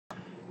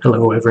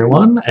Hello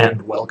everyone,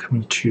 and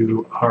welcome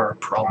to our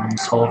problem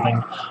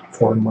solving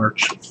for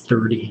March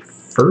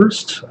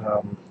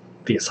 31st.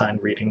 The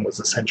assigned reading was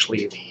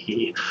essentially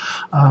the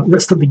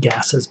rest of the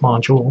gases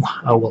module.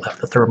 We'll have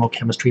the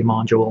thermochemistry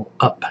module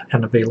up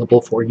and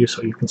available for you,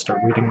 so you can start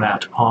reading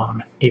that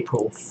on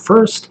April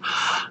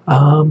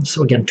 1st.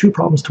 So again, two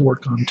problems to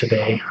work on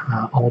today,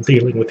 all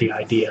dealing with the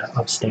idea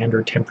of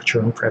standard temperature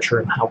and pressure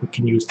and how we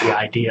can use the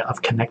idea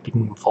of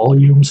connecting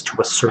volumes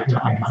to a certain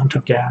amount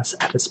of gas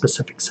at a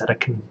specific set of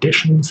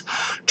conditions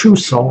to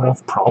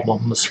solve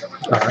problems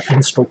in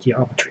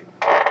stoichiometry.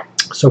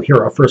 So here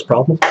our first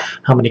problem: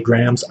 how many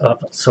grams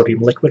of sodium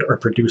liquid are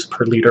produced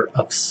per liter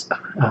of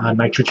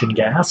nitrogen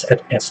gas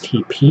at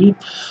STP?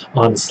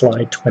 On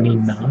slide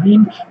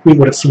 29, we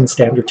would have seen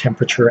standard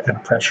temperature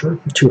and pressure,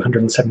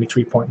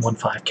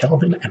 273.15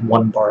 Kelvin and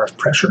 1 bar of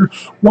pressure.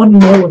 1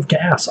 mole of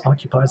gas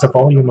occupies a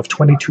volume of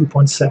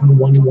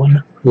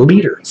 22.711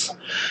 liters.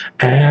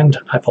 And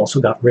I've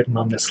also got written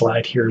on this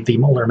slide here the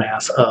molar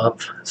mass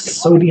of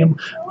sodium,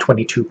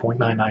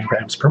 22.99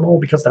 grams per mole,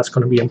 because that's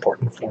going to be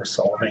important for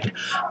solving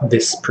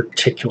this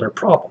particular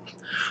problem.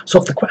 So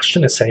if the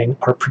question is saying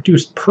are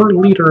produced per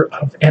liter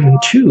of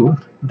N2,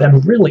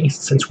 then really,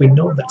 since we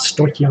know that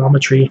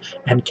stoichiometry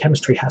and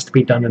chemistry has to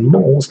be done in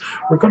moles,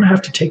 we're going to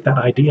have to take that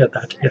idea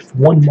that if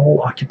 1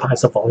 mole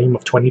occupies a volume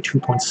of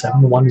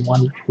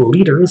 22.711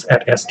 liters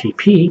at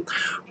STP,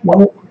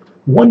 well,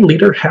 1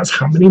 liter has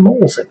how many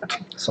moles in it?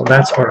 So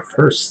that's our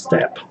first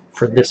step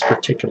for this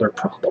particular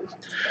problem.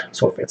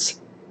 So if it's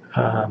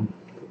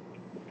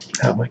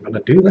how am I going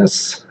to do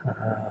this?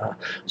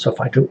 So if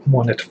I do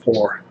want it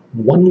for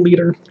 1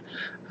 liter,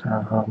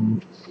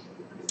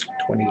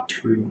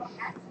 22,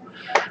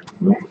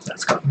 oh,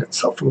 that's gotten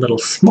itself a little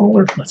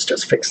smaller. Let's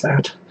just fix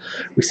that.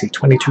 We see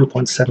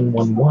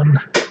 22.711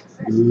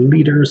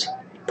 liters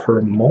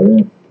per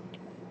mole,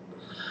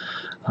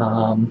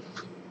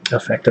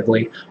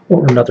 effectively,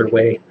 or another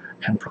way,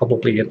 and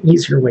probably an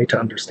easier way to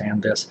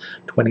understand this,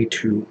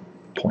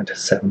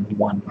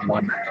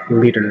 22.711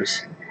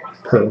 liters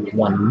per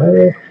 1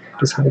 mole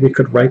is how we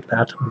could write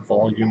that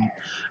volume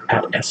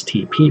at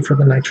STP for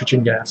the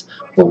nitrogen gas.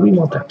 Well, we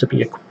want that to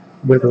be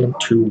equivalent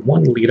to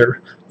 1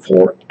 liter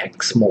for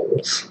X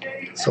moles.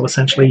 So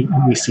essentially,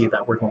 we see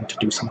that we're going to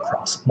do some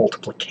cross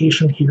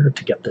multiplication here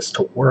to get this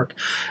to work.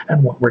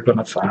 And what we're going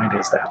to find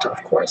is that,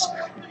 of course,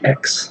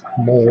 X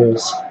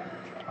moles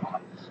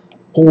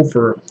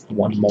over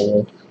 1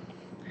 mole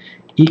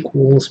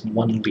equals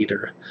 1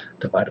 liter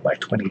divided by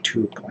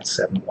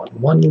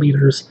 22.711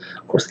 liters.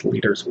 Of course, the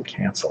liters will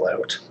cancel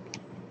out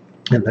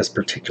in this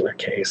particular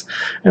case.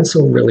 And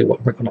so really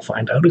what we're going to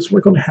find out is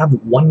we're going to have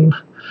 1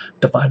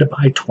 divided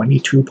by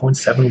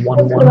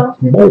 22.711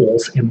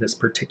 moles in this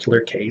particular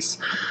case.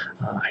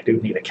 I do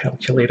need a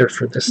calculator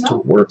for this to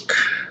work,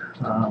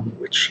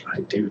 which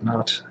I do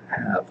not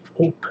have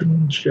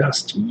open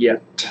just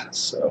yet.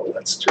 So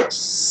let's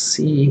just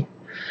see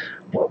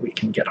what we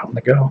can get on the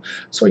go.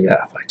 So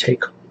yeah, if I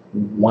take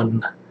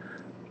 1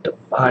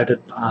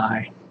 divided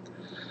by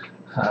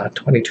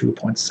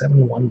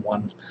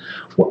 22.711,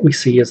 what we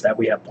see is that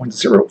we have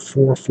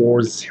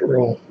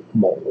 0.0440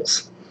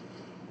 moles.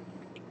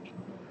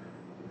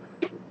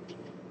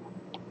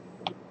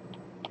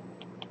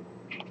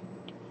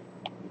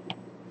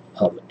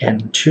 Of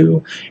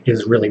N2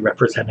 is really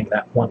representing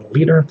that 1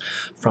 liter.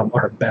 From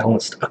our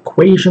balanced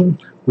equation,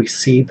 we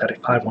see that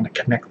if I want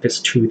to connect this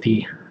to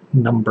the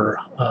number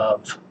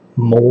of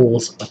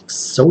moles of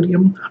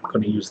sodium, I'm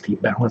going to use the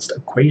balanced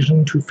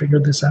equation to figure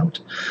this out.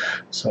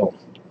 So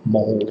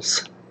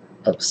moles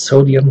of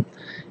sodium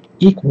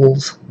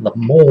equals the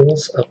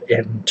moles of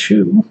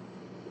N2,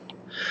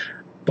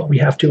 but we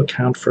have to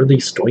account for the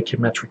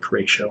stoichiometric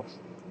ratio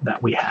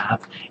that we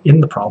have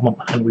in the problem,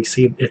 and we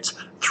see it's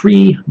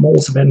 3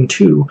 moles of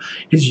N2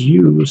 is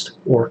used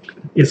or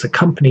is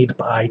accompanied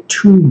by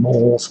 2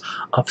 moles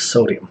of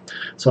sodium.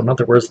 So in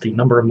other words, the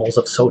number of moles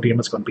of sodium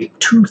is going to be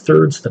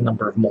 2/3 the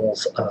number of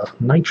moles of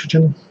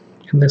nitrogen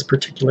in this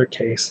particular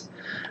case.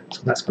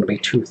 So that's going to be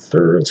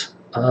 2/3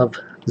 of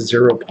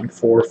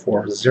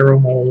 0.440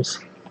 moles,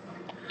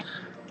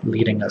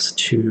 leading us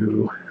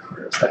to,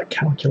 where's that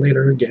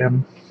calculator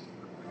again?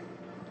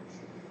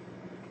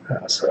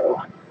 So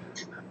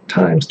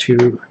times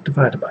 2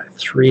 divided by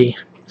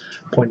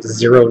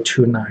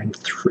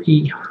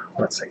 3.0293,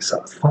 let's say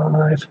sub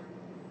 5.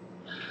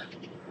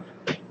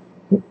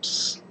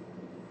 Oops.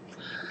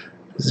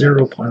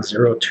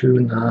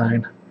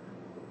 0.029.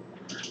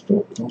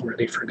 Oh,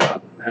 already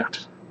forgotten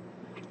that.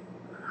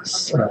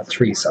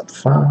 3 sub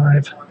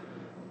 5.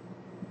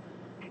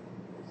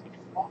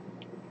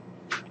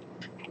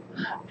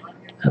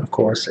 And of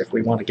course, if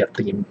we want to get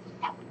the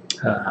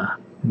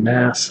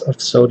mass of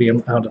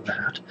sodium out of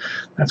that,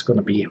 that's going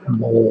to be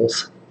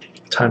moles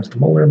times the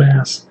molar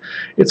mass.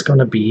 It's going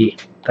to be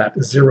that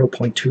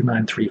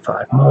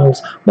 0.2935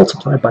 moles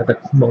multiplied by the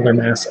molar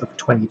mass of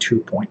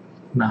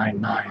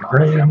 22.99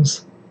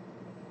 grams.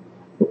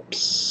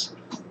 Oops.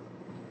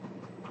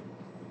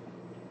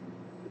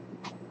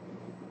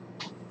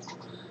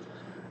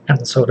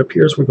 And so it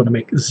appears we're going to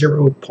make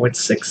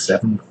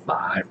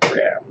 0.675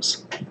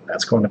 grams.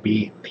 That's going to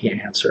be the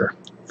answer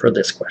for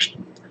this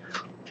question.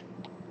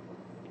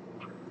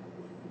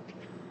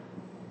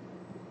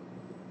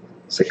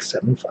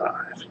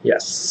 .675,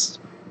 yes.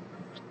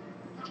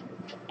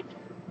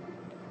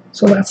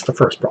 So that's the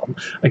first problem.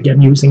 Again,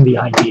 using the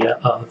idea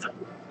of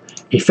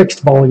a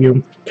fixed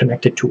volume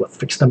connected to a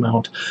fixed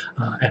amount,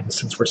 and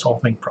since we're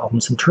solving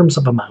problems in terms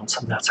of amounts,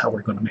 that's how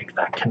we're going to make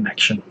that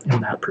connection in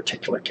that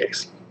particular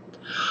case.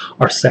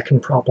 Our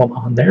second problem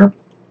on there,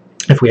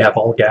 if we have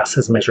all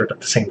gases measured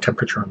at the same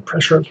temperature and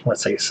pressure,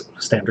 let's say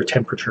standard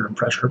temperature and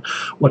pressure,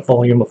 what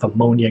volume of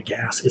ammonia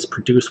gas is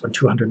produced when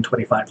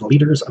 225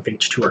 liters of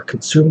H2 are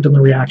consumed in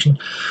the reaction?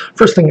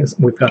 First thing is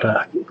we've got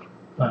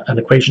an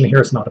equation here.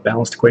 It's not a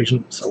balanced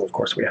equation, so of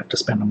course we have to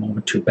spend a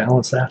moment to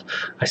balance that.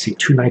 I see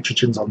 2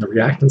 nitrogens on the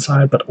reactant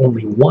side, but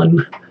only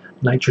 1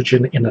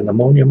 nitrogen in an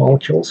ammonia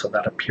molecule, so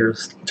that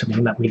appears to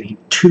mean that we need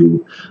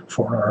 2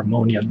 for our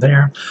ammonia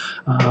there.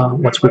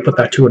 Once we put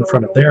that 2 in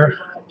front of there,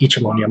 each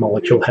ammonia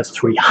molecule has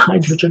 3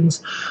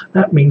 hydrogens.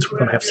 That means we're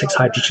going to have 6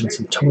 hydrogens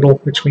in total,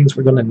 which means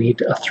we're going to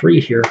need a 3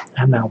 here,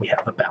 and now we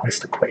have a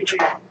balanced equation.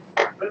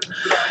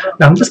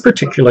 Now in this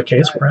particular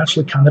case, we're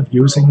actually kind of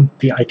using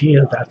the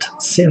idea that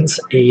since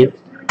a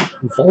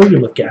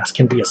volume of gas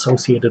can be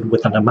associated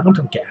with an amount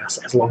of gas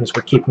as long as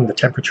we're keeping the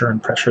temperature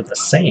and pressure the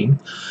same,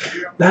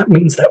 that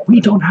means that we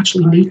don't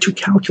actually need to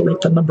calculate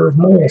the number of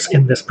moles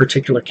in this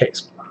particular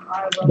case.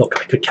 Look,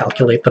 I could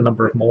calculate the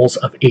number of moles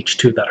of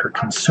H2 that are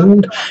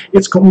consumed.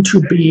 It's going to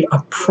be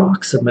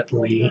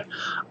approximately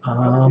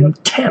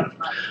 10.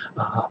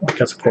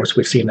 Because of course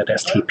we've seen at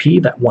STP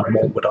that 1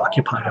 mole would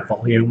occupy a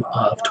volume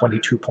of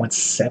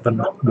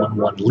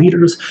 22.711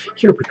 liters.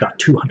 Here we've got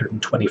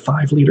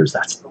 225 liters.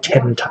 That's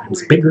 10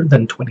 times bigger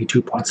than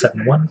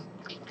 22.71.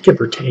 Give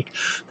or take.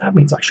 That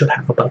means I should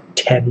have about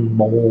 10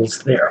 moles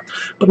there.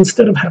 But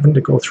instead of having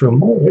to go through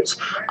moles,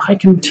 I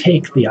can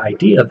take the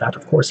idea that,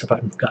 of course, if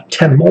I've got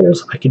 10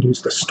 moles, I can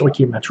use the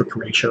stoichiometric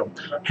ratio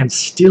and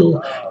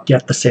still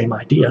get the same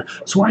idea.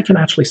 So I can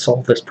actually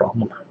solve this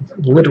problem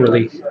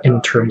literally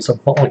in terms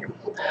of volume.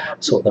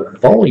 So the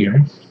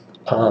volume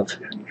of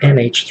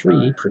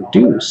NH3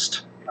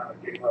 produced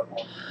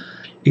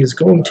is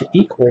going to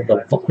equal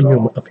the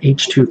volume of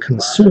H2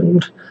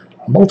 consumed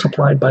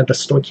multiplied by the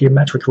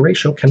stoichiometric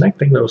ratio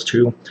connecting those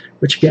two,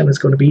 which again is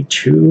going to be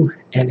 2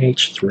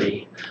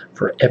 NH3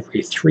 for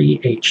every 3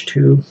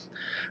 H2.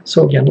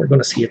 So again, we're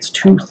going to see it's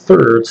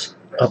 2/3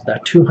 of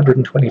that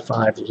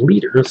 225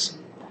 liters,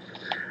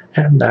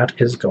 and that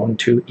is going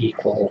to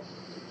equal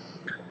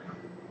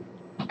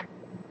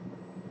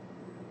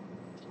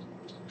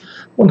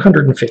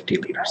 150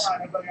 liters.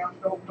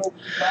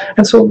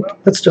 And so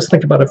let's just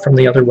think about it from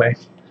the other way.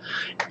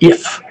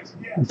 If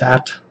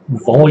that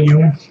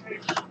volume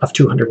of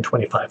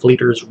 225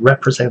 liters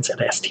represents at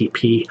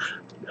STP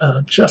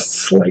just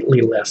slightly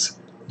less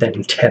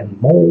than 10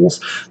 moles,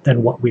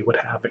 then what we would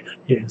have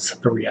is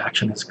the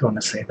reaction is going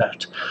to say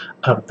that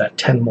out of that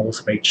 10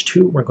 moles of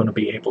H2, we're going to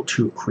be able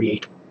to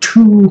create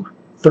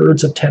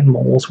 2/3 of 10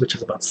 moles, which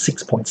is about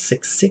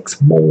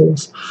 6.66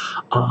 moles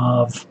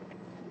of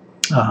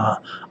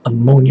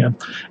ammonia,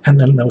 and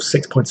then those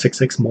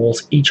 6.66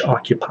 moles each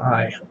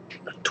occupy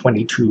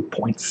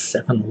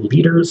 22.7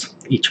 liters,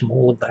 each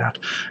mole of that.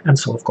 And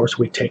so of course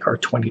we take our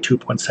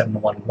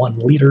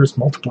 22.711 liters,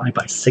 multiply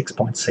by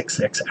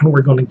 6.66, and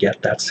we're going to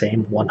get that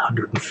same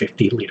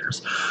 150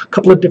 liters. A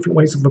couple of different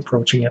ways of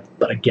approaching it,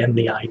 but again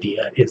the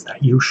idea is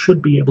that you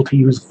should be able to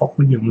use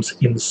volumes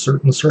in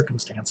certain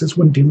circumstances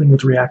when dealing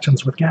with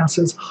reactions with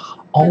gases,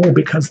 all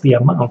because the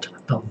amount,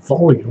 the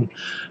volume,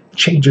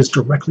 changes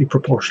directly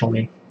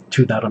proportionally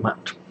to that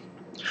amount.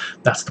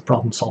 That's the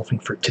problem solving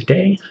for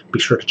today. Be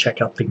sure to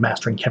check out the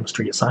Mastering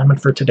Chemistry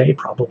assignment for today,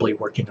 probably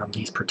working on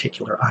these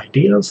particular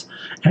ideas,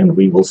 and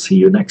we will see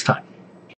you next time.